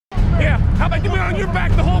taking me on your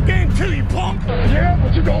back the whole game too, you punk. Yeah,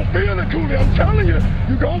 but you gon' feel it, Cooley. I'm telling you,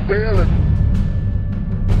 you gon' feel it.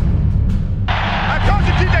 I told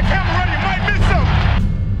you keep that camera running, you might miss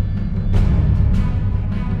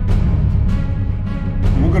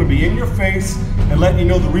something. We're gonna be in your face and letting you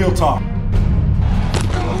know the real talk.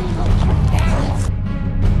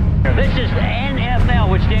 This is the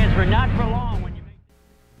NFL, which stands for not for long.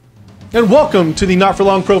 And welcome to the Not For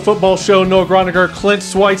Long Pro Football Show. Noah Groniger, Clint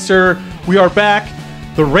Schweitzer. We are back.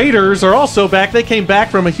 The Raiders are also back. They came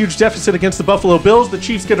back from a huge deficit against the Buffalo Bills. The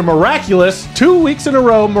Chiefs get a miraculous 2 weeks in a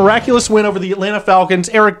row, miraculous win over the Atlanta Falcons.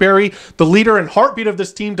 Eric Berry, the leader and heartbeat of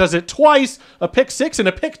this team, does it twice. A pick six and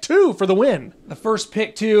a pick two for the win. The first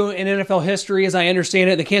pick two in NFL history, as I understand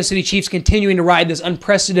it. The Kansas City Chiefs continuing to ride this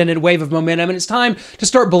unprecedented wave of momentum, and it's time to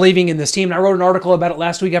start believing in this team. And I wrote an article about it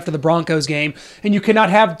last week after the Broncos game, and you cannot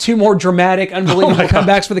have two more dramatic, unbelievable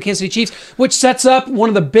comebacks for the Kansas City Chiefs, which sets up one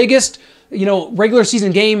of the biggest regular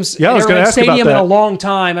season games in Arrowhead Stadium in a long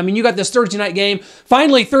time. I mean, you got this Thursday night game.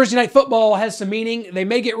 Finally, Thursday night football has some meaning. They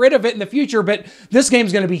may get rid of it in the future, but this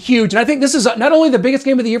game's going to be huge. And I think this is not only the biggest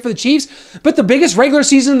game of the year for the Chiefs, but the biggest regular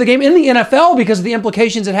season of the game in the NFL because of the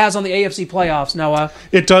implications it has on the AFC playoffs, Noah.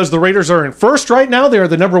 It does. The Raiders are in first right now. They are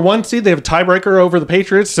the number one seed. They have a tiebreaker over the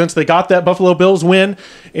Patriots since they got that Buffalo Bills win.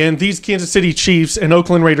 And these Kansas City Chiefs and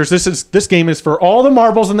Oakland Raiders, this game is for all the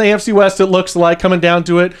marbles in the AFC West, it looks like, coming down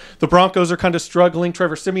to it. The Broncos are kind of struggling.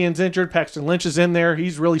 Trevor Siemian's injured. Paxton Lynch is in there.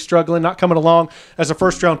 He's really struggling, not coming along as a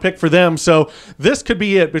first-round pick for them. So this could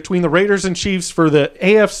be it between the Raiders and Chiefs for the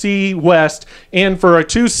AFC West, and for a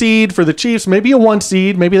 2 seed for the Chiefs, maybe a 1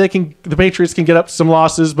 seed. Maybe the Patriots can get up some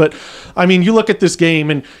losses. But, I mean, you look at this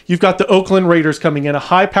game, and you've got the Oakland Raiders coming in, a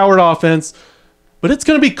high-powered offense. But it's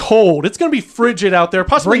going to be cold. It's going to be frigid out there.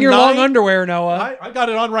 Possibly Bring your long underwear, Noah. I got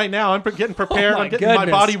it on right now. I'm getting prepared. Oh I'm getting my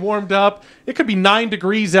body warmed up. It could be 9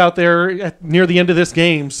 degrees out there near the end of this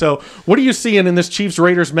game. So what are you seeing in this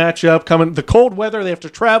Chiefs-Raiders matchup coming? The cold weather, they have to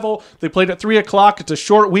travel. They played at 3 o'clock. It's a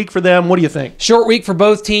short week for them. What do you think? Short week for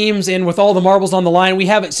both teams, and with all the marbles on the line, we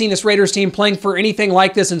haven't seen this Raiders team playing for anything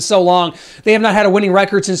like this in so long. They have not had a winning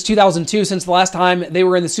record since 2002, since the last time they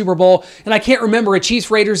were in the Super Bowl. And I can't remember a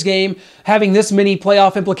Chiefs-Raiders game having this many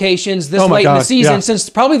playoff implications this late in the season since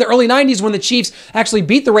probably the early 90s when the Chiefs actually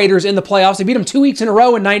beat the Raiders in the playoffs. They beat them 2 weeks in a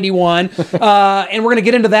row in 91. And we're going to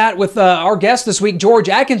get into that with our guest this week, George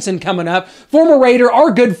Atkinson, coming up. Former Raider,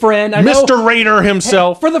 our good friend. Mr. Raider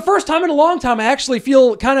himself. For the first time in a long time, I actually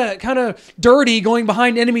feel kind of dirty going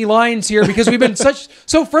behind enemy lines here because we've been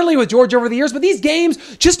so friendly with George over the years, but these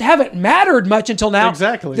games just haven't mattered much until now.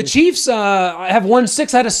 Exactly. The Chiefs have won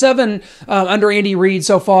 6 out of 7 under Andy Reid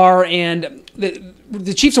so far, and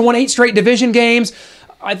the Chiefs have won 8 straight division games.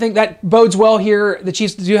 I think that bodes well here. The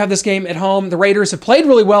Chiefs do have this game at home. The Raiders have played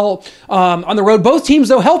really well on the road. Both teams,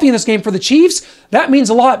 though, healthy in this game. For the Chiefs, that means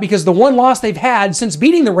a lot because the one loss they've had since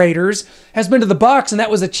beating the Raiders has been to the Bucs, and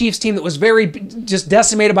that was a Chiefs team that was very just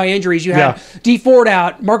decimated by injuries. You had Dee Ford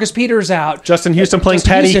out, Marcus Peters out. Justin Houston playing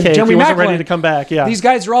patty cake. He wasn't ready to come back. Yeah, these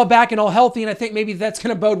guys are all back and all healthy, and I think maybe that's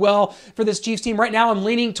going to bode well for this Chiefs team. Right now, I'm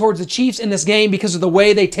leaning towards the Chiefs in this game because of the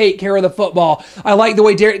way they take care of the football. I like the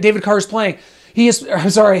way David Carr is playing.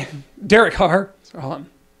 Derek Carr.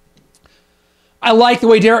 I like the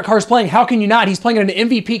way Derek Carr is playing. How can you not? He's playing at an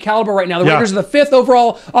MVP caliber right now. The Raiders are the 5th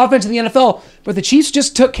overall offense in the NFL, but the Chiefs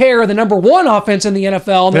just took care of the number 1 offense in the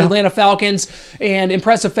NFL, the Atlanta Falcons, in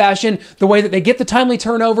impressive fashion. The way that they get the timely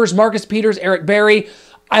turnovers, Marcus Peters, Eric Berry.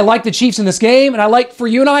 I like the Chiefs in this game, and I like for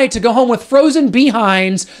you and I to go home with frozen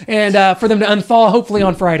behinds and for them to unthaw hopefully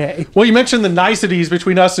on Friday. Well, you mentioned the niceties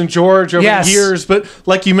between us and George over the years, but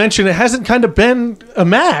like you mentioned, it hasn't kind of been a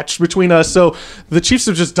match between us. So the Chiefs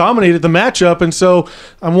have just dominated the matchup, and so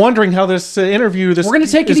I'm wondering how this interview we're going to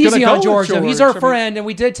take it easy on George. He's our friend, and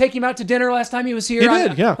we did take him out to dinner last time he was here. He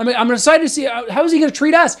did, yeah. I mean, I'm excited to see how is he going to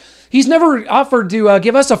treat us. He's never offered to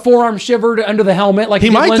give us a forearm shiver under the helmet like he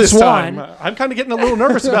might did this Swan. time. I'm kind of getting a little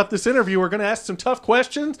nervous about this interview. We're going to ask some tough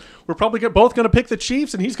questions. We're probably both going to pick the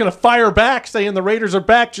Chiefs, and he's going to fire back saying the Raiders are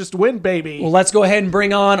back. Just win, baby. Well, let's go ahead and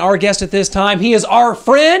bring on our guest at this time. He is our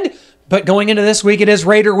friend, but going into this week, it is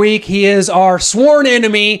Raider Week. He is our sworn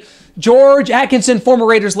enemy, George Atkinson, former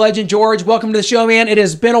Raiders legend. George, welcome to the show, man. It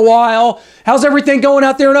has been a while. How's everything going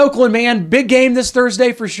out there in Oakland, man? Big game this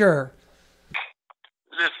Thursday for sure.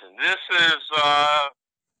 Listen, this is a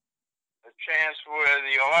chance where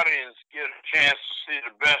the audience get a chance to see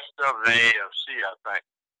the best of the AFC, I think.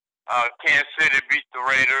 Kansas City beat the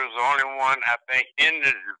Raiders, the only one, I think, in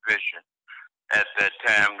the division at that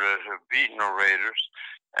time that have beaten the Raiders.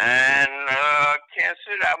 And Kansas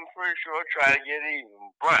City, I'm pretty sure, try to get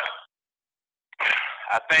even. But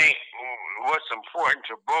I think what's important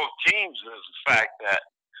to both teams is the fact that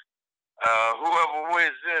whoever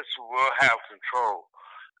wins this will have control,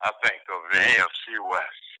 I think, of the AFC West.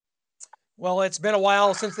 Well, it's been a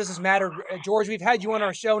while since this has mattered. George, we've had you on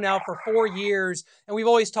our show now for 4 years, and we've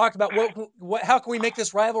always talked about how can we make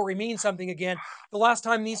this rivalry mean something again. The last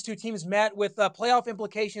time these two teams met with playoff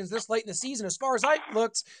implications this late in the season, as far as I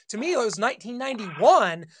looked, to me, it was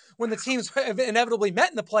 1991 when the teams inevitably met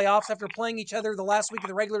in the playoffs after playing each other the last week of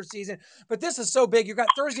the regular season. But this is so big. You've got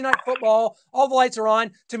Thursday night football. All the lights are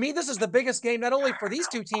on. To me, this is the biggest game, not only for these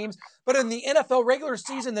two teams, but in the NFL regular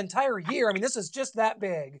season the entire year. I mean, this is just that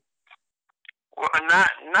big. Well,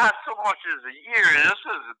 not so much as a year. This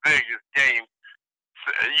is the biggest game.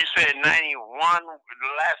 You said 91,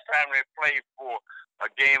 the last time they played for a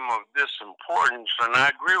game of this importance, and I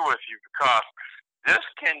agree with you because this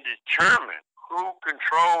can determine who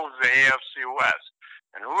controls the AFC West.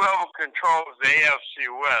 And whoever controls the AFC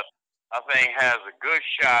West, I think, has a good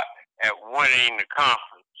shot at winning the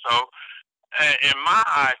conference. So, in my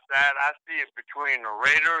eyesight, I see it between the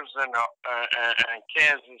Raiders and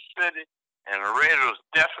Kansas City. And the Raiders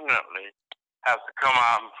definitely have to come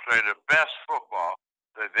out and play the best football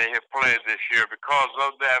that they have played this year because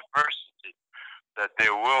of the adversity that they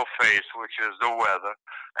will face, which is the weather,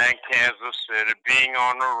 and Kansas City being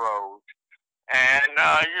on the road. And,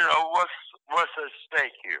 what's at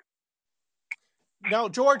stake here? Now,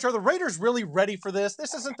 George, are the Raiders really ready for this?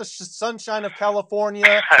 This isn't the sunshine of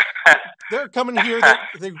California. They're coming here.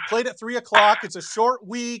 They played at 3 o'clock. It's a short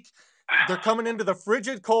week. They're coming into the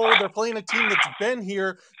frigid cold. They're playing a team that's been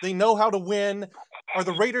here. They know how to win. Are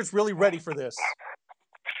the Raiders really ready for this?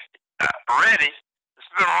 Ready?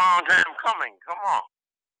 It's been a long time coming. Come on.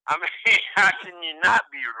 I mean, how can you not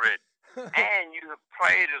be ready? And you have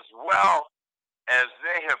played as well as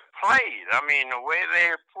they have played. I mean, the way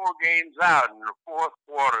they have pulled games out in the fourth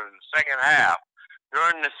quarter and the second half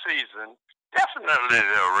during the season, definitely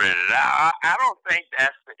they're ready. I don't think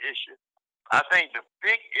that's the issue. I think the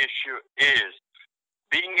big issue is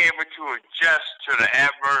being able to adjust to the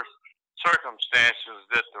adverse circumstances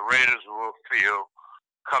that the Raiders will feel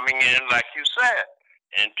coming in, like you said,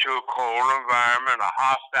 into a cold environment, a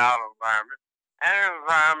hostile environment, and an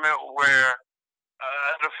environment where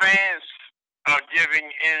the fans are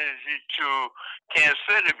giving energy to Kansas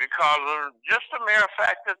City because of just the mere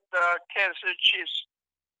fact that the Kansas City Chiefs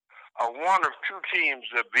are one of two teams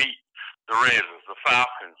that beat the Raiders, the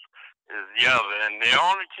Falcons is the other. And the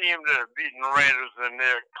only team that have beaten the Raiders in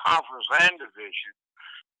their conference and division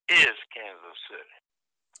is Kansas City.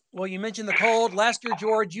 Well, you mentioned the cold. Last year,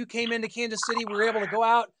 George, you came into Kansas City. We were able to go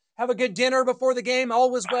out, have a good dinner before the game.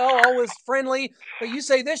 All was well, all was friendly. But you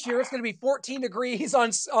say this year it's going to be 14 degrees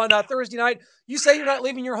on Thursday night. You say you're not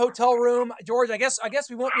leaving your hotel room, George. I guess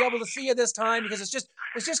we won't be able to see you this time because it's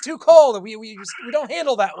just too cold. We don't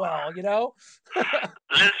handle that well, you know.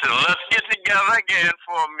 Listen, let's get together again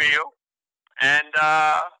for a meal, and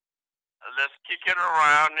let's kick it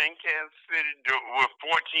around in Kansas City with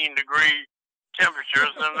 14-degree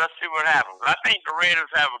temperatures, and let's see what happens. I think the Raiders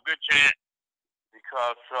have a good chance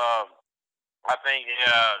because I think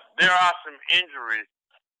there are some injuries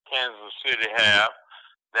Kansas City have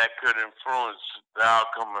that could influence the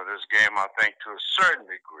outcome of this game, I think, to a certain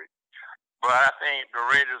degree. But I think the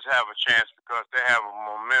Raiders have a chance because they have a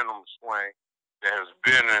momentum swing that has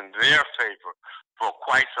been in their favor for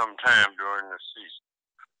quite some time during the season.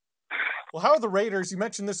 Well, how are the Raiders, you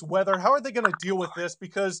mentioned this weather, how are they going to deal with this?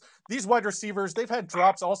 Because these wide receivers, they've had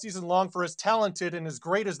drops all season long for as talented and as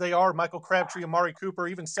great as they are, Michael Crabtree, Amari Cooper,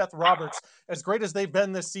 even Seth Roberts, as great as they've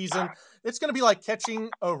been this season. It's going to be like catching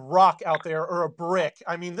a rock out there or a brick.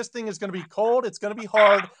 I mean, this thing is going to be cold. It's going to be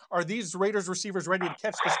hard. Are these Raiders receivers ready to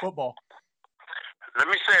catch this football? Let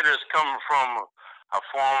me say this coming from a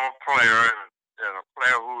former player and a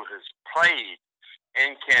player who has played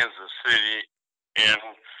in Kansas City in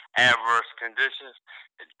adverse conditions.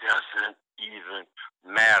 It doesn't even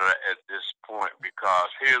matter at this point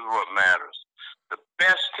because here's what matters. The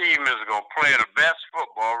best team is going to play the best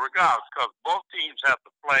football regardless because both teams have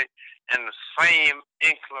to play in the same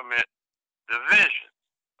inclement division,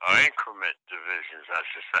 or increment divisions, I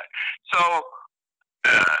should say. So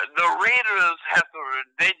the Raiders have to,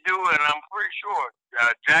 they do, and I'm pretty sure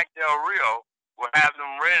Jack Del Rio will have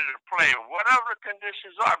them ready to play whatever the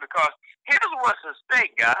conditions are because here's what's at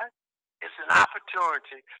stake, guys. It's an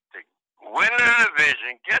opportunity to win the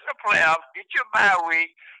division, get the playoffs, get your bye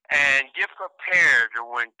week, and get prepared to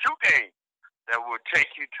win two games that will take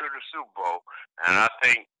you to the Super Bowl. And I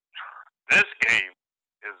think this game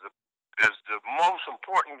is the most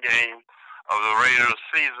important game of the Raiders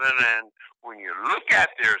season. And when you look at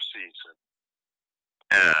their season,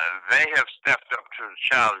 They have stepped up to the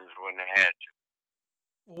challenge when they had to.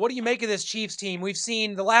 What do you make of this Chiefs team? We've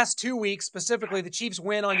seen the last 2 weeks, specifically, the Chiefs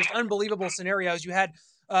win on just unbelievable scenarios. You had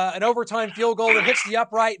an overtime field goal that hits the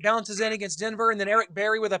upright, bounces in against Denver, and then Eric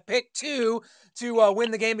Berry with a pick two to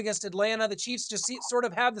win the game against Atlanta. The Chiefs just sort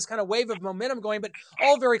of have this kind of wave of momentum going, but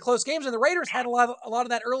all very close games. And the Raiders had a lot of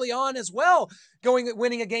that early on as well,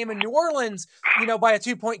 winning a game in New Orleans, by a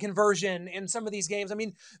 2-point conversion in some of these games. I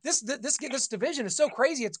mean, this division is so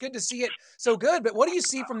crazy. It's good to see it so good. But what do you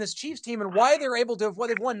see from this Chiefs team and why they're able to? Well,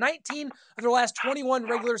 they've won 19 of their last 21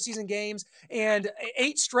 regular season games and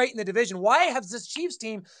 8 straight in the division. Why has this Chiefs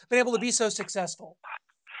team been able to be so successful?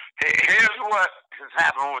 Here's what has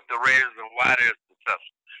happened with the Raiders and why they're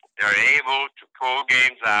successful. They're able to pull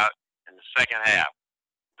games out in the second half.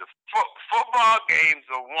 The football games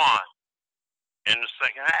are won in the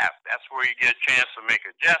second half. That's where you get a chance to make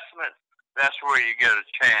adjustments. That's where you get a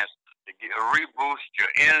chance to reboost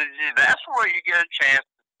your energy. That's where you get a chance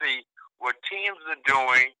to see what teams are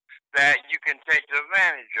doing that you can take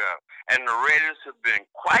advantage of. And the Raiders have been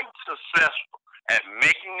quite successful at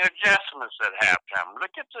making adjustments at halftime.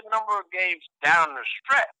 Look at the number of games down the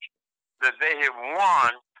stretch that they have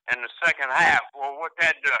won in the second half. Well, what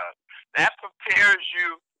that does, that prepares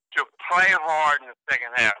you to play hard in the second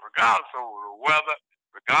half, regardless of the weather,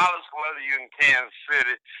 regardless of whether you're in Kansas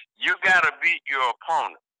City. You got to beat your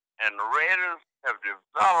opponent. And the Raiders have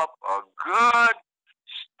developed a good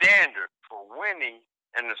standard for winning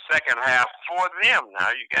in the second half for them.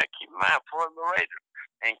 Now, you got to keep in mind for the Raiders.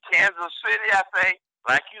 And Kansas City, I think,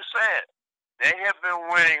 like you said, they have been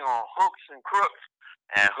winning on hooks and crooks.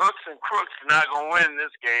 And hooks and crooks are not going to win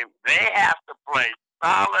this game. They have to play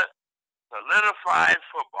solid, solidified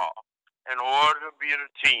football in order to be the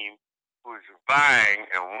team who's vying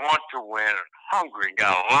and want to win and hungry.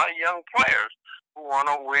 Got a lot of young players who want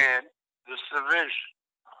to win this division.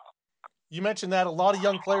 You mentioned that a lot of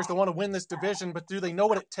young players that want to win this division, but do they know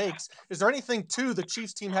what it takes? Is there anything to the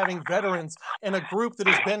Chiefs team having veterans and a group that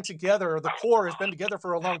has been together, or the core has been together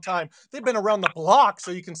for a long time? They've been around the block,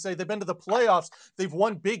 so you can say they've been to the playoffs. They've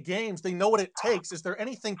won big games. They know what it takes. Is there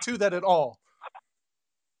anything to that at all?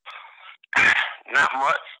 Not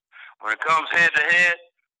much. When it comes head to head,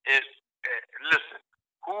 listen,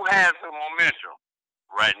 who has the momentum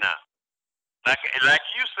right now? Like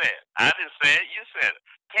you said, I didn't say it, you said it.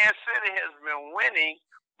 Kansas City has been winning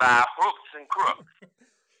by hooks and crooks.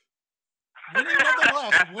 Winning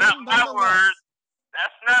nonetheless. That's not my words.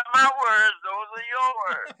 That's not my words. Those are your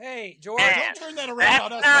words. Hey, George, don't turn that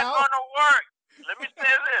around on us now. That's not going to work. Let me say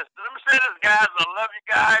this, guys. I love you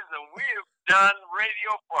guys, and we have done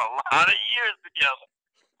radio for a lot of years together.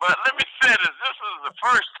 But let me say this. This is the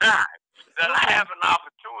first time that I have an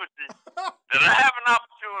opportunity to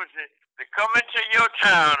come into your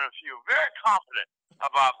town and feel very confident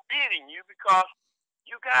about beating you, because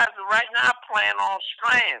you guys are right now playing on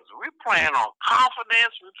strands. We're playing on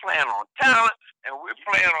confidence, we're playing on talent, and we're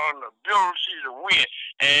playing on the ability to win.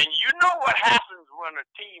 And you know what happens when a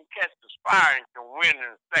team catches fire and can win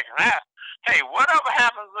in the second half. Hey, whatever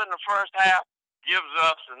happens in the first half gives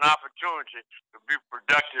us an opportunity to be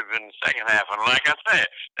productive in the second half. And like I said,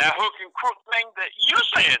 that hook and crook thing that you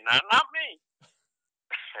said, now, not me.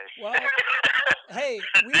 Well, hey,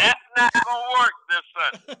 that's not going to work this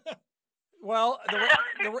Sunday. Well,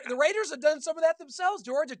 the Raiders have done some of that themselves,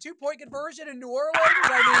 George. A 2-point conversion in New Orleans.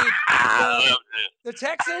 I mean, the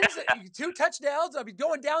Texans, 2 touchdowns. I mean,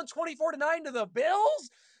 going down 24-9 to the Bills.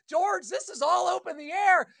 George, this is all up in the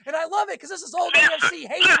air, and I love it because this is all AFC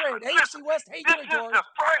hatred, AFC West hatred, George. This is the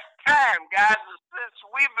first time, guys, since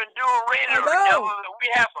we've been doing radio together that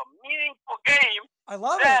we have a meaningful game. I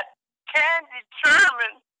love that can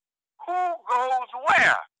determine who goes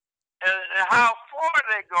where and how far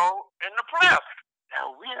they go in the playoffs.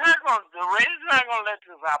 Now, the Raiders are not going to let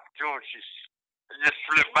this opportunity just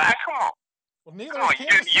slip by. Come on. Well, neither come on.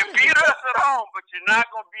 You beat us at home, but you're not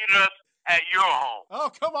going to beat us at your home.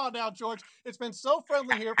 Oh, come on now, George. It's been so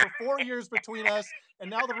friendly here for 4 years between us, and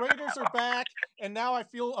now the Raiders are back, and now I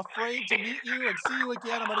feel afraid to meet you and see you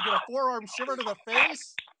again. I'm going to get a forearm shiver to the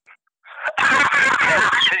face.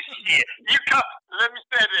 You come. Let me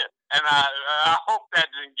say this, and I hope that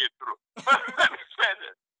didn't get through. Let me say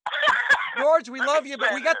this. George, we love you,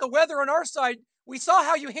 but we got the weather on our side. We saw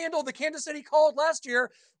how you handled the Kansas City Colts last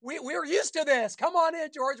year. We're used to this. Come on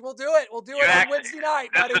in, George. We'll do it. We'll do it on Wednesday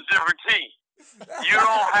night, buddy. That's a different team. You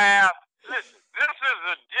don't have. Listen, this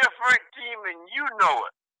is a different team, and you know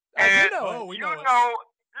it. I do know it. We you know it. know.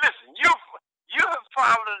 Listen, you have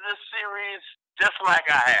followed this series just like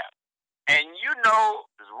I have, and you know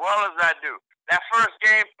as well as I do. That first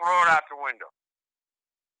game, throw it out the window.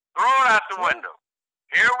 Throw it out the window.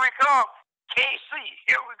 Here we come. KC,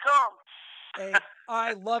 here we come. Hey,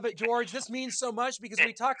 I love it, George. This means so much because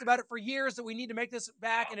we talked about it for years that we need to make this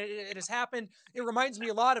back, and it has happened. It reminds me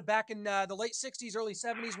a lot of back in the late 60s, early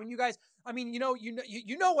 70s when you guys, I mean, you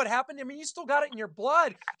know what happened. I mean, you still got it in your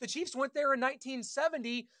blood. The Chiefs went there in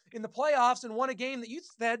 1970 in the playoffs and won a game that you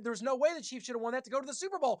said there's no way the Chiefs should have won that to go to the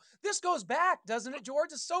Super Bowl. This goes back, doesn't it,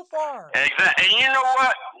 George? It's so far. Exactly. And you know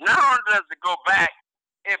what? Not only does it go back,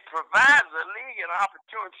 it provides the league an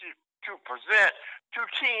opportunity to present two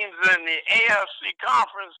teams in the AFC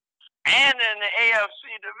conference and in the AFC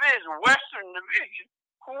division, Western division,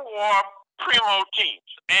 who are primo teams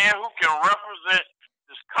and who can represent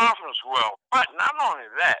this conference well. But not only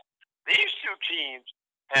that, these two teams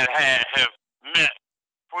have met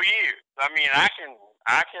for years. I mean, I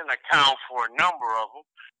can account for a number of them,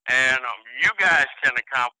 and you guys can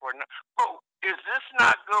account for a number. But is this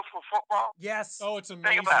not good for football? Yes. Oh, it's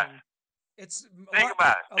amazing. Think about it. It's Think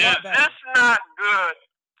about it. Is this not good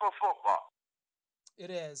for football? It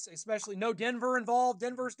is, especially no Denver involved.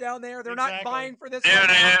 Denver's down there. They're not Exactly. vying for this. There right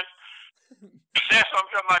it now. is. That's what I'm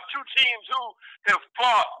talking about. Two teams who have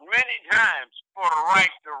fought many times for the right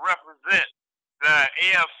to represent the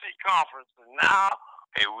AFC conference. And now,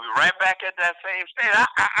 hey, we're right back at that same stage.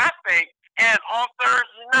 I think, and on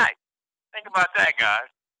Thursday night, think about that, guys.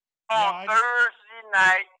 On Thursday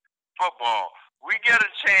night football, we get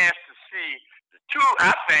a chance to see the two,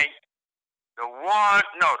 I think,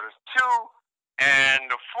 there's two and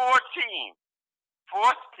the fourth team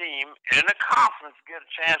in the conference get a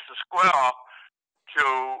chance to square off to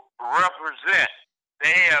represent the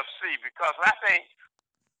AFC, because I think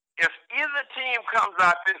if either team comes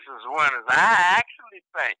out this as winners, I actually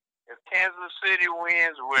think if Kansas City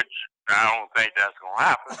wins, which I don't think that's going to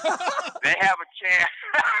happen, they have a chance.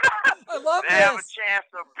 I love They have a chance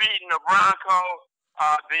of beating the Broncos,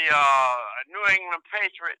 the New England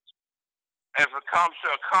Patriots, if it comes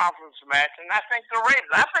to a conference match. And I think the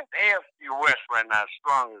Raiders, I think the AFC West right now is the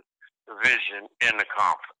strongest division in the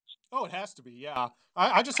conference. Oh, it has to be, yeah.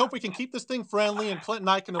 I just hope we can keep this thing friendly, and Clint and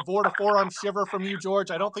I can avoid a forearm shiver from you,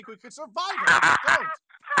 George. I don't think we could survive it. I just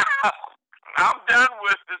don't. I'm done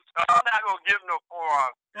with this. I'm not going to give no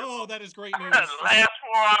forearm. Oh, that is great news. The last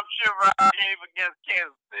forearm shiver I gave against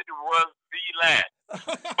Kansas City was the last.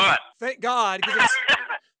 But thank God, because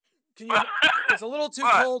it's a little too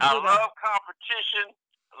cold I for that. love competition.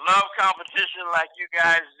 Love competition like you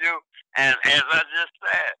guys do. And as I just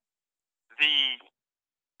said, the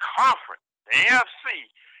conference, the AFC,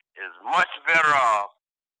 is much better off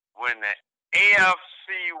when the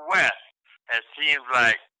AFC West has teams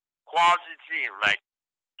like quality teams like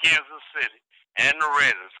Kansas City and the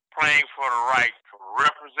Raiders playing for the right to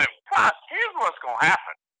represent. Plus, here's what's going to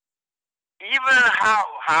happen. Even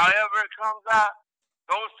however it comes out,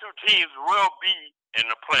 those two teams will be in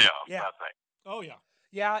the playoffs, I think. Oh, yeah.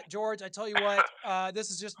 Yeah, George, I tell you what, this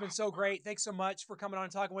has just been so great. Thanks so much for coming on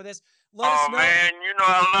and talking with us. Let us know. Man, you know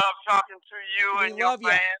I love talking to you and your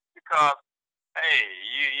fans because, hey,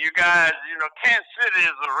 you guys, Kansas City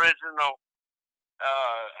is original.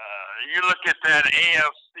 You look at that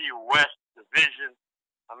AFC West division.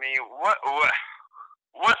 I mean,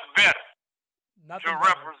 what's better to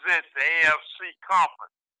represent the AFC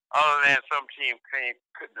conference other than some team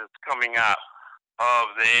that's coming out of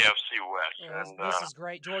the AFC West? Yeah, and this is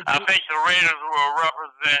great, George. I think the Raiders will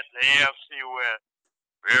represent the AFC West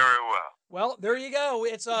very well. Well, there you go.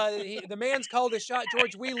 It's the man's called a shot,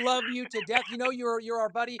 George. We love you to death. You know you're our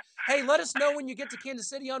buddy. Hey, let us know when you get to Kansas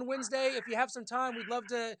City on Wednesday. If you have some time, we'd love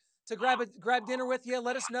to grab dinner with you.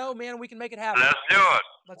 Let us know, man. We can make it happen. Let's do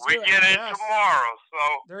it. We get in tomorrow.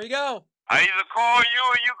 So there you go. I either call you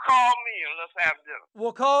or you call me, and let's have dinner.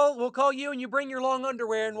 We'll call you, and you bring your long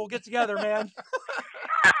underwear, and we'll get together, man.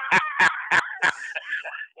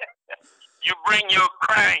 You bring your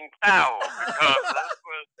crying towel, because that's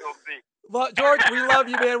what it's going to be. Well, George, we love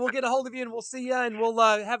you, man. We'll get a hold of you, and we'll see you, and we'll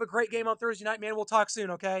have a great game on Thursday night, man. We'll talk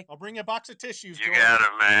soon, okay? I'll bring you a box of tissues, You George. got it,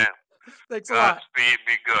 man. Thanks a lot. Godspeed,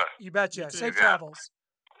 be good. You betcha. Safe travels.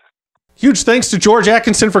 Huge thanks to George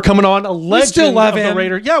Atkinson for coming on. A legend still love of the him.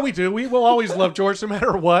 Raider. Yeah, we do. We will always love George no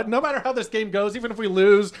matter what. No matter how this game goes, even if we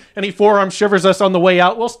lose and he forearm shivers us on the way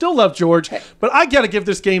out, we'll still love George. But I got to give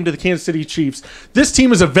this game to the Kansas City Chiefs. This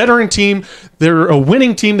team is a veteran team. They're a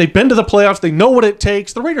winning team. They've been to the playoffs. They know what it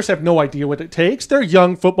takes. The Raiders have no idea what it takes. They're a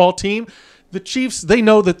young football team. The Chiefs, they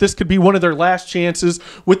know that this could be one of their last chances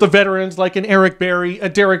with the veterans like an Eric Berry, a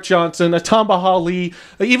Derek Johnson, a Tamba Hali,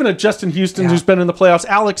 even a Justin Houston who's been in the playoffs,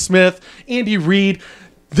 Alex Smith, Andy Reid.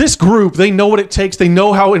 This group, they know what it takes. They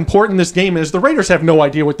know how important this game is. The Raiders have no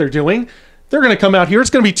idea what they're doing. They're going to come out here. It's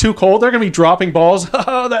going to be too cold. They're going to be dropping balls.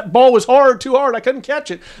 That ball was too hard. I couldn't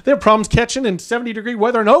catch it. They have problems catching in 70-degree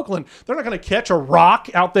weather in Oakland. They're not going to catch a rock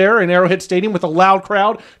out there in Arrowhead Stadium with a loud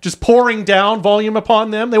crowd just pouring down volume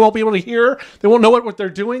upon them. They won't be able to hear. They won't know what they're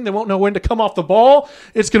doing. They won't know when to come off the ball.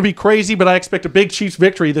 It's going to be crazy, but I expect a big Chiefs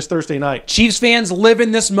victory this Thursday night. Chiefs fans live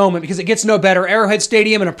in this moment because it gets no better. Arrowhead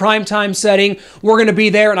Stadium in a primetime setting. We're going to be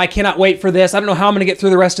there, and I cannot wait for this. I don't know how I'm going to get through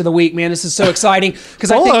the rest of the week, man. This is so exciting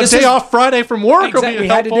because I think this day off Friday from work will be helpful.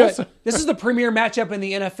 Had to do it. This is the premier matchup in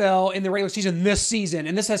the NFL in the regular season this season,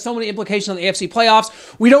 and this has so many implications on the AFC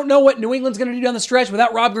playoffs. We don't know what New England's going to do down the stretch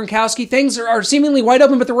without Rob Gronkowski. Things are seemingly wide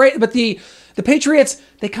open, but the Patriots,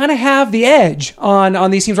 they kind of have the edge on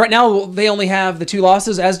these teams. Right now, they only have the 2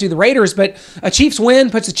 losses, as do the Raiders, but a Chiefs win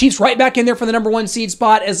puts the Chiefs right back in there for the number 1 seed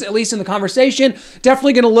spot, as at least in the conversation.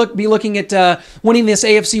 Definitely going to be looking at winning this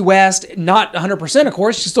AFC West. Not 100%, of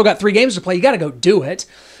course. You still got 3 games to play. You got to go do it.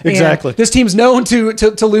 Exactly. And this team's known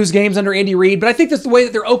to lose games under Andy Reid, but I think that's the way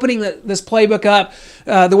that they're opening this playbook up,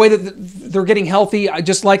 the way that they're getting healthy. I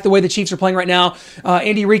just like the way the Chiefs are playing right now.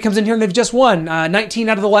 Andy Reid comes in here and they've just won 19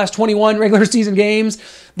 out of the last 21 regular season games.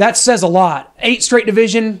 That says a lot. 8 straight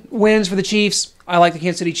division wins for the Chiefs. I like the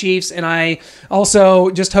Kansas City Chiefs, and I also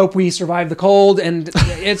just hope we survive the cold. And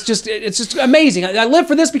it's just amazing. I live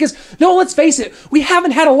for this because, no, let's face it, we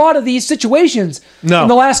haven't had a lot of these situations in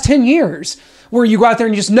the last 10 years. Where you go out there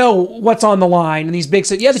and you just know what's on the line and these big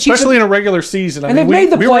the Chiefs, especially in a regular season. They've made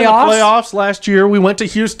the playoffs. We were in the playoffs last year. We went to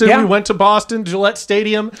Houston. Yeah. We went to Boston, Gillette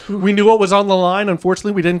Stadium. We knew what was on the line.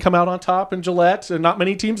 Unfortunately, we didn't come out on top in Gillette, and not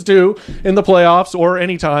many teams do in the playoffs or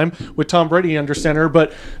any time with Tom Brady under center.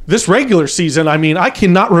 But this regular season, I mean, I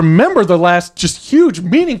cannot remember the last just huge,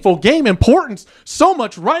 meaningful game, importance, so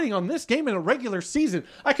much writing on this game in a regular season.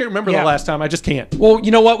 I can't remember the last time. I just can't. Well,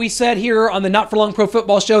 you know what? We said here on the Not For Long Pro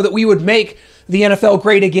Football Show that we would make the NFL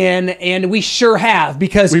great again, and we sure have,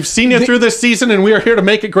 because we've seen it through this season, and we are here to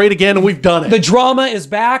make it great again, and we've done it. The drama is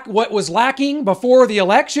back. What was lacking before the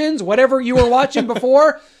elections, whatever you were watching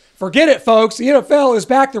before, forget it, folks. The NFL is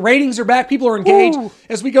back. The ratings are back. People are engaged. Ooh.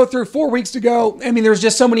 As we go through 4 weeks to go, I mean, there's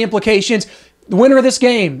just so many implications. The winner of this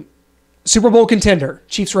game, Super Bowl contender,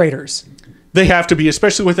 Chiefs Raiders. They have to be,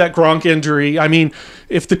 especially with that Gronk injury. I mean,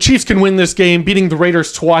 if the Chiefs can win this game, beating the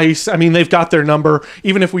Raiders twice, I mean, they've got their number.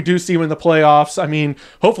 Even if we do see them in the playoffs, I mean,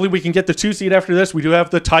 hopefully we can get the 2 seed after this. We do have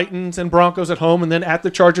the Titans and Broncos at home, and then at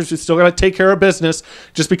the Chargers, we still got to take care of business.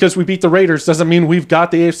 Just because we beat the Raiders doesn't mean we've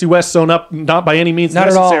got the AFC West sewn up, not by any means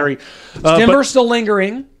necessary. Denver's still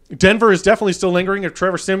lingering. Denver is definitely still lingering. If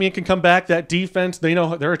Trevor Siemian can come back, that defense, they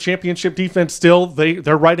know they're a championship defense still.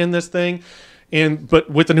 They're right in this thing. But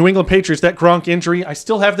with the New England Patriots, that Gronk injury, I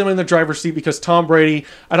still have them in the driver's seat because Tom Brady,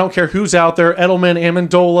 I don't care who's out there, Edelman,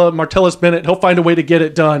 Amendola, Martellus Bennett, he'll find a way to get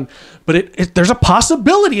it done. But there's a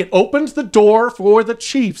possibility. It opens the door for the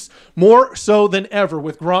Chiefs more so than ever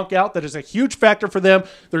with Gronk out. That is a huge factor for them.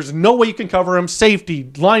 There's no way you can cover him. Safety,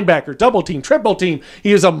 linebacker, double team, triple team.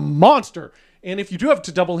 He is a monster. And if you do have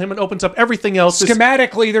to double him, it opens up everything else.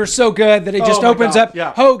 Schematically, they're so good that it just opens up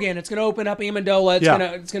Hogan. It's going to open up Amendola.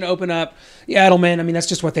 It's going to open up Edelman. I mean, that's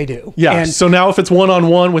just what they do. Yeah. And so now if it's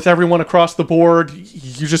one-on-one with everyone across the board,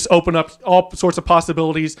 you just open up all sorts of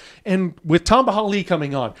possibilities. And with Tom Bahali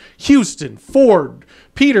coming on, Houston, Ford,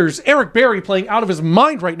 Peters, Eric Berry playing out of his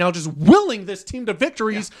mind right now, just willing this team to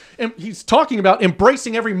victories. Yeah. And he's talking about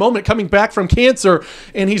embracing every moment, coming back from cancer,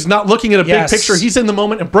 and he's not looking at a big picture. He's in the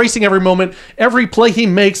moment, embracing every moment. Every play he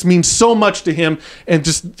makes means so much to him, and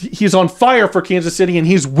just he's on fire for Kansas City, and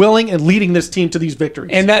he's willing and leading this team to these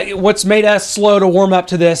victories. And that what's made us slow to warm up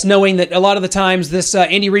to this, knowing that a lot of the times this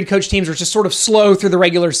Andy Reid coach teams are just sort of slow through the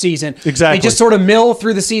regular season. Exactly. They just sort of mill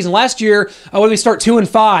through the season. Last year, when we start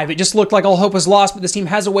 2-5, it just looked like all hope was lost, but this team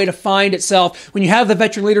has a way to find itself. When you have the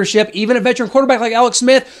veteran leadership, even a veteran quarterback like Alex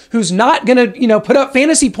Smith, who's not going to put up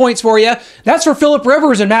fantasy points for you, that's for Phillip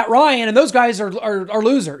Rivers and Matt Ryan, and those guys are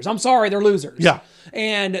losers. I'm sorry, they're losers. Yeah.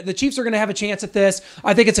 And the Chiefs are going to have a chance at this.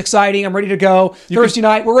 I think it's exciting. I'm ready to go. Thursday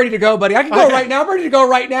night, we're ready to go, buddy. I can go right now. I'm ready to go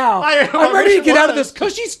right now. I'm ready to get out of this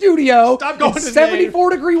cushy studio. Stop going to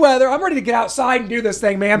 74-degree weather. I'm ready to get outside and do this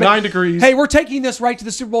thing, man. But, 9 degrees. Hey, we're taking this right to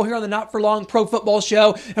the Super Bowl here on the Not For Long Pro Football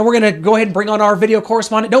Show, and we're going to go ahead and bring on our video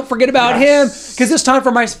correspondent. Don't forget about him, because it's time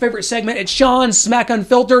for my favorite segment. It's Sean Smack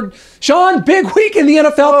Unfiltered. Sean, big week in the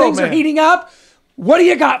NFL. Things are heating up. What do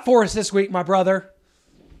you got for us this week, my brother?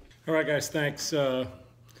 All right, guys, thanks.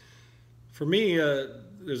 For me,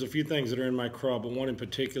 there's a few things that are in my craw, but one in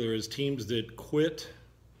particular is teams that quit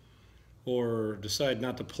or decide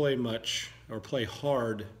not to play much or play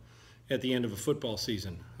hard at the end of a football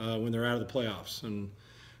season when they're out of the playoffs. And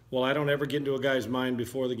while I don't ever get into a guy's mind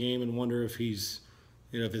before the game and wonder if he's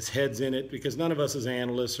if his head's in it, because none of us as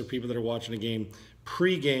analysts or people that are watching a game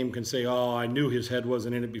pre-game can say, oh, I knew his head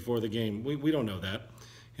wasn't in it before the game. We don't know that.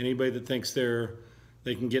 Anybody that thinks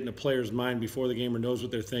they can get in a player's mind before the game or knows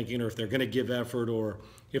what they're thinking, or if they're going to give effort, or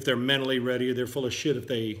if they're mentally ready, they're full of shit if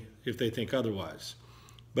they think otherwise.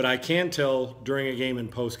 But I can tell during a game and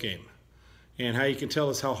post-game. And how you can tell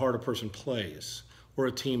is how hard a person plays or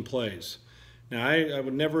a team plays. Now, I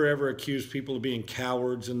would never, ever accuse people of being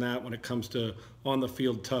cowards in that when it comes to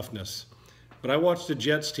on-the-field toughness. But I watched the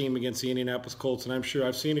Jets team against the Indianapolis Colts, and I'm sure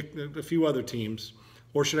I've seen a few other teams,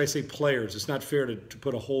 or should I say players. It's not fair to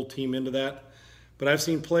put a whole team into that. But I've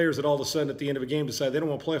seen players that all of a sudden at the end of a game decide they don't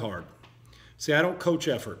want to play hard. See, I don't coach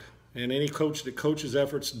effort. And any coach that coaches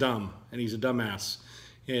effort's dumb, and he's a dumbass.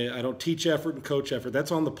 I don't teach effort and coach effort.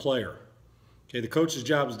 That's on the player. Okay, the coach's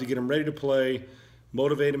job is to get them ready to play,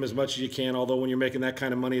 motivate them as much as you can, although when you're making that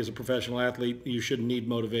kind of money as a professional athlete, you shouldn't need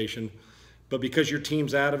motivation. But because your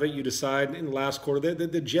team's out of it, you decide in the last quarter.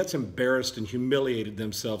 The Jets embarrassed and humiliated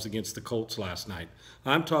themselves against the Colts last night.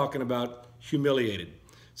 I'm talking about humiliated.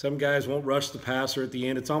 Some guys won't rush the passer at the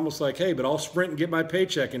end. It's almost like, hey, but I'll sprint and get my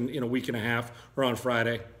paycheck in a week and a half or on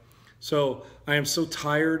Friday. So I am so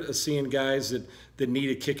tired of seeing guys that need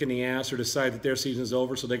a kick in the ass or decide that their season's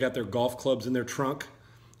over, so they got their golf clubs in their trunk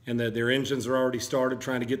and that their engines are already started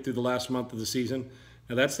trying to get through the last month of the season.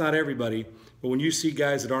 Now, that's not everybody, but when you see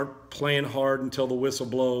guys that aren't playing hard until the whistle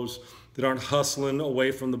blows, that aren't hustling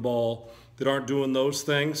away from the ball, that aren't doing those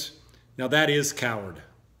things, now that is coward,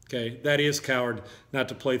 okay? That is coward not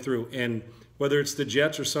to play through. And whether it's the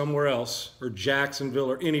Jets or somewhere else or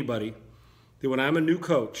Jacksonville or anybody, that when I'm a new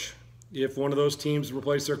coach, if one of those teams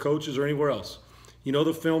replace their coaches or anywhere else, you know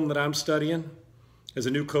the film that I'm studying as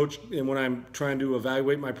a new coach and when I'm trying to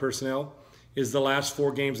evaluate my personnel is the last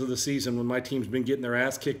 4 games of the season when my team's been getting their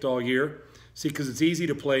ass kicked all year. See, because it's easy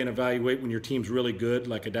to play and evaluate when your team's really good,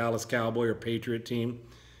 like a Dallas Cowboy or Patriot team.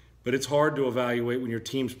 But it's hard to evaluate when your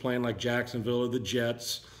team's playing like Jacksonville or the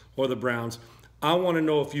Jets or the Browns. I want to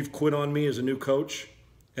know if you've quit on me as a new coach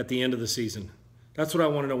at the end of the season. That's what I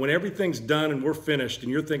want to know. When everything's done and we're finished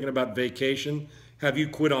and you're thinking about vacation, have you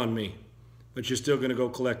quit on me? But you're still going to go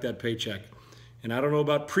collect that paycheck. And I don't know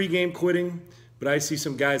about pregame quitting, but I see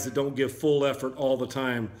some guys that don't give full effort all the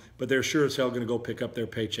time, but they're sure as hell going to go pick up their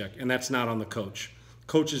paycheck. And that's not on the coach.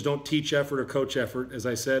 Coaches don't teach effort or coach effort, as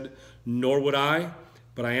I said, nor would I,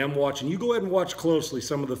 but I am watching. You go ahead and watch closely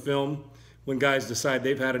some of the film when guys decide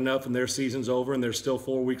they've had enough and their season's over and there's still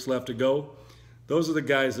 4 weeks left to go. Those are the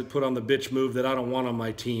guys that put on the bitch move that I don't want on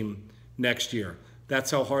my team next year. That's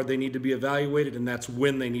how hard they need to be evaluated, and that's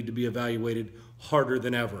when they need to be evaluated harder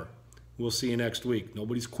than ever. We'll see you next week.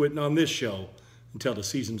 Nobody's quitting on this show until the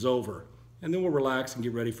season's over. And then we'll relax and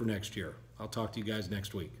get ready for next year. I'll talk to you guys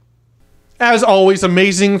next week. As always,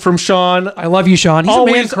 amazing from Sean. I love you, Sean. He's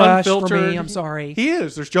always a man crush unfiltered. for me. I'm sorry. He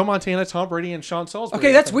is. There's Joe Montana, Tom Brady, and Sean Salisbury.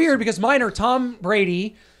 Okay, that's weird because mine are Tom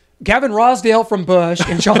Brady, Gavin Rosdale from Bush,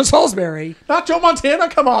 and Sean Salisbury. Not Joe Montana?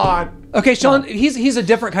 Come on. Okay, Sean, he's a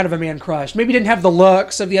different kind of a man crush. Maybe he didn't have the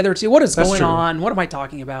looks of the other two. What is going on? What am I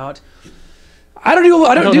talking about? I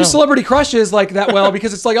don't do celebrity crushes like that well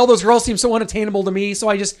because it's like all those girls seem so unattainable to me. So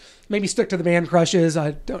I just maybe stick to the man crushes.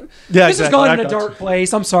 I don't. Yeah, this has gone in a dark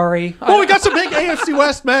place. I'm sorry. Well, we got some big AFC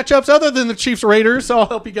West matchups other than the Chiefs Raiders. So I'll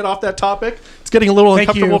help you get off that topic. It's getting a little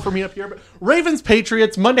uncomfortable for me up here. But Ravens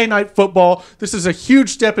Patriots Monday Night Football. This is a huge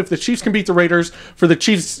step if the Chiefs can beat the Raiders for the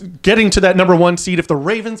Chiefs getting to that #1 seed. If the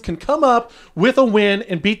Ravens can come up with a win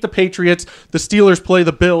and beat the Patriots, the Steelers play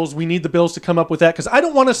the Bills. We need the Bills to come up with that because I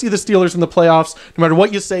don't want to see the Steelers in the playoffs. No matter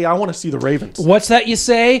what you say, I want to see the Ravens. What's that you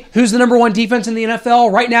say? Who's the #1 defense in the NFL?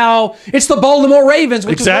 Right now, it's the Baltimore Ravens,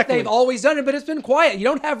 which is what they've always done, but it's been quiet. You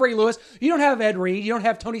don't have Ray Lewis. You don't have Ed Reed. You don't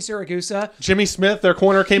have Tony Siragusa. Jimmy Smith, their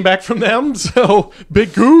corner, came back from them, so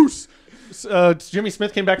big goose. Jimmy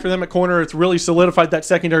Smith came back for them at corner. It's really solidified that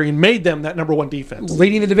secondary and made them that #1 defense.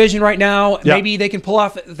 Leading the division right now. Yeah. Maybe they can pull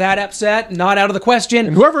off that upset. Not out of the question.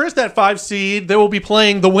 And whoever is that 5 seed, they will be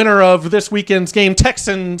playing the winner of this weekend's game,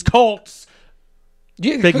 Texans, Colts.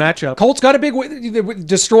 Big matchup. Colts got a big win. They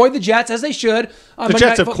destroyed the Jets, as they should. The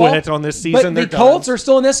Jets have quit on this season. But the Colts are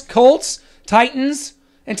still in this. Colts, Titans,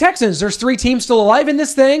 and Texans. There's 3 teams still alive in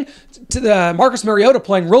this thing. Marcus Mariota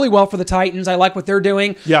playing really well for the Titans. I like what they're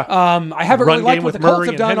doing. Yeah. I haven't really liked what the Colts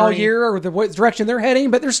have done all year or the direction they're heading,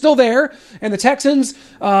 but they're still there. And the Texans,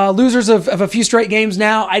 losers of a few straight games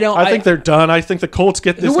now. I think they're done. I think the Colts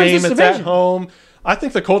get this game. It's at home. I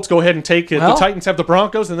think the Colts go ahead and take it. Well, the Titans have the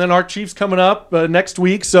Broncos, and then our Chiefs coming up next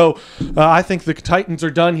week. So I think the Titans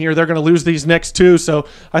are done here. They're going to lose these next two. So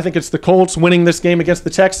I think it's the Colts winning this game against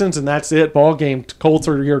the Texans, and that's it. Ball game. Colts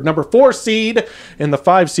are your number 4 seed, and the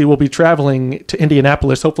 5 seed will be traveling to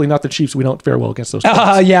Indianapolis. Hopefully not the Chiefs. We don't fare well against those.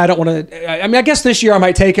 Yeah, I don't want to. I mean, I guess this year I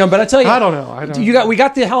might take them, but I tell you, I don't know. We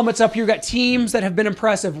got the helmets up here. We got teams that have been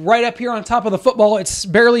impressive right up here on top of the football. It's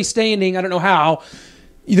barely standing. I don't know how.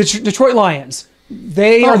 The Detroit Lions.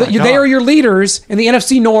 They are your leaders in the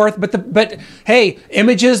NFC North, but hey,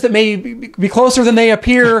 images that may be closer than they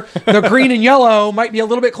appear. The green and yellow might be a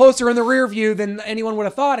little bit closer in the rear view than anyone would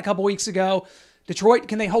have thought a couple weeks ago. Detroit,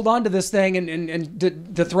 can they hold on to this thing and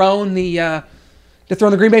dethrone the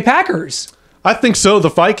Green Bay Packers? I think so. The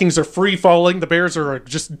Vikings are free falling. The Bears are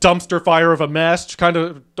just dumpster fire of a mess, kind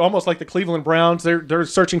of almost like the Cleveland Browns. They're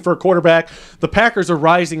searching for a quarterback. The Packers are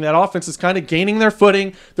rising. That offense is kind of gaining their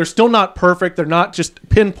footing. They're still not perfect. They're not just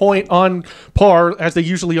pinpoint on par as they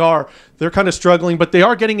usually are. They're kind of struggling, but they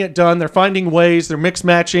are getting it done. They're finding ways. They're mix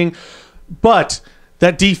matching. But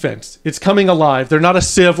that defense, it's coming alive. They're not a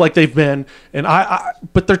sieve like they've been,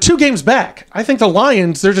 but they're 2 games back. I think the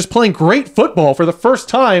Lions, they're just playing great football for the first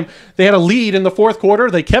time. They had a lead in the 4th quarter.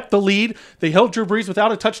 They kept the lead. They held Drew Brees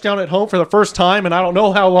without a touchdown at home for the first time, and I don't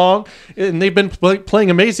know how long. And they've been playing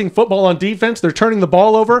amazing football on defense. They're turning the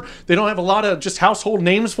ball over. They don't have a lot of just household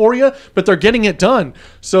names for you, but they're getting it done.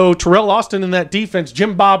 So Terrell Austin in that defense,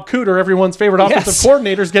 Jim Bob Cooter, everyone's favorite offensive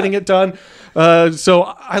coordinator, is getting it done. So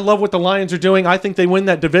I love what the Lions are doing. I think they win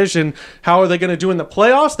that division. How are they going to do in the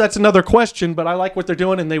playoffs? That's another question, but I like what they're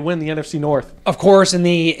doing, and they win the NFC North. Of course, in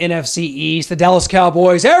the NFC East, the Dallas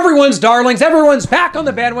Cowboys, everyone's darlings, everyone's back on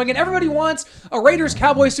the bandwagon. Everybody wants a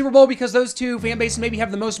Raiders-Cowboys Super Bowl because those two fan bases maybe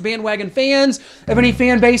have the most bandwagon fans of any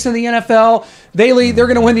fan base in the NFL. They're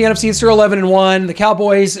going to win the NFC East. They're 11-1. The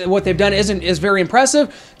Cowboys, what they've done is very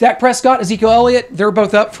impressive. Dak Prescott, Ezekiel Elliott, they're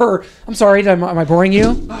both up for, I'm sorry, am I boring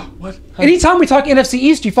you? Oh, what? Anytime we talk NFC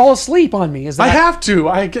East, you fall asleep on me. I have to.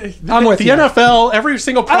 I'm with you. NFL, every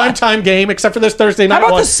single primetime game except for this Thursday night. How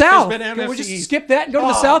about the South? Can we just skip that and go to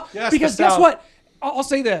the South? Yes, because guess what? I'll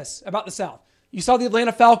say this about the South. You saw the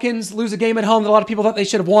Atlanta Falcons lose a game at home that a lot of people thought they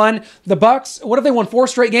should have won. The Bucs, what if they won 4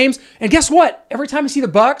 straight games? And guess what? Every time I see the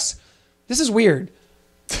Bucs, this is weird.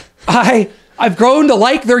 I've grown to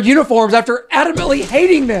like their uniforms after adamantly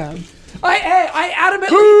hating them. I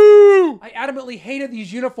adamantly hated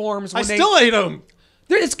these uniforms. I still hate them.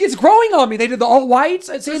 It's growing on me. They did the all whites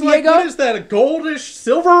at San Diego. What is that? A goldish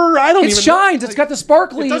silver? It shines. It's got the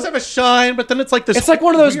sparkly. It does have a shine, but then it's like this. It's like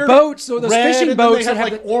one of those boats or those fishing boats that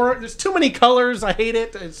have like orange. There's too many colors. I hate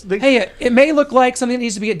it. It may look like something that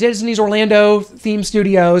needs to be at Disney's Orlando theme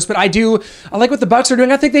studios, but I like what the Bucs are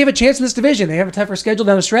doing. I think they have a chance in this division. They have a tougher schedule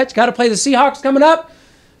down the stretch. Got to play the Seahawks coming up.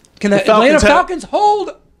 Can the Atlanta Falcons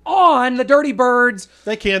hold on the Dirty Birds?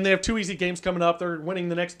 They can. They have 2 easy games coming up. They're winning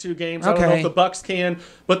the next 2 games. I don't know if the Bucs can,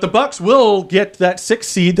 but the Bucs will get that 6th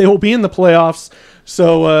seed. They will be in the playoffs.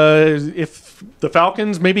 So if the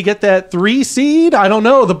Falcons maybe get that 3 seed, I don't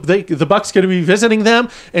know. The Bucs going to be visiting them,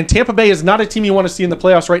 and Tampa Bay is not a team you want to see in the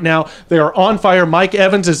playoffs right now. They are on fire. Mike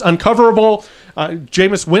Evans is uncoverable.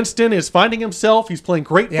 Jameis Winston is finding himself. He's playing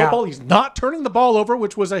great football. He's not turning the ball over,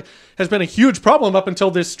 which has been a huge problem up until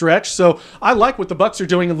this stretch. So I like what the Bucs are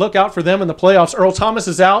doing, and look out for them in the playoffs. Earl Thomas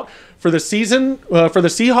is out for the season for the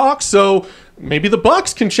Seahawks, so maybe the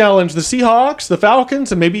Bucs can challenge the Seahawks, the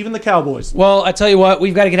Falcons, and maybe even the Cowboys. Well, I tell you what,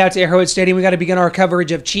 we've got to get out to Arrowhead Stadium. We've got to begin our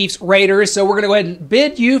coverage of Chiefs Raiders. So we're going to go ahead and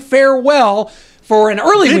bid you farewell for an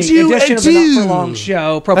early week edition of the Not For Long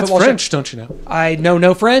Show. That's French, don't you know? I know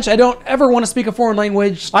no French. I don't ever want to speak a foreign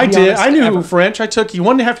language. I did. I knew French. I took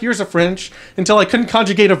 1.5 years of French until I couldn't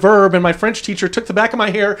conjugate a verb, and my French teacher took the back of my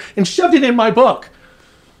hair and shoved it in my book.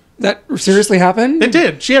 That seriously happened? It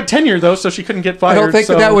did. She had tenure, though, so she couldn't get fired. I don't think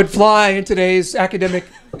that would fly in today's academic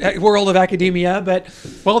world of academia, but...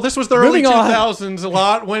 Well, this was the early 2000s. A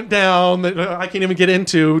lot went down that I can't even get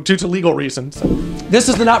into due to legal reasons. So. This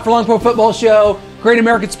is the Not For Long Pro Football Show.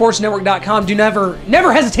 GreatAmericanSportsNetwork.com. Do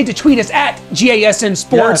never hesitate to tweet us at GASN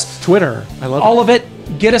Sports. Yes, Twitter. I love all of it.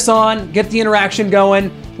 Get us on. Get the interaction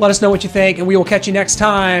going. Let us know what you think, and we will catch you next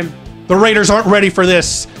time. The Raiders aren't ready for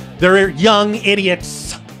this. They're young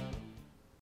idiots.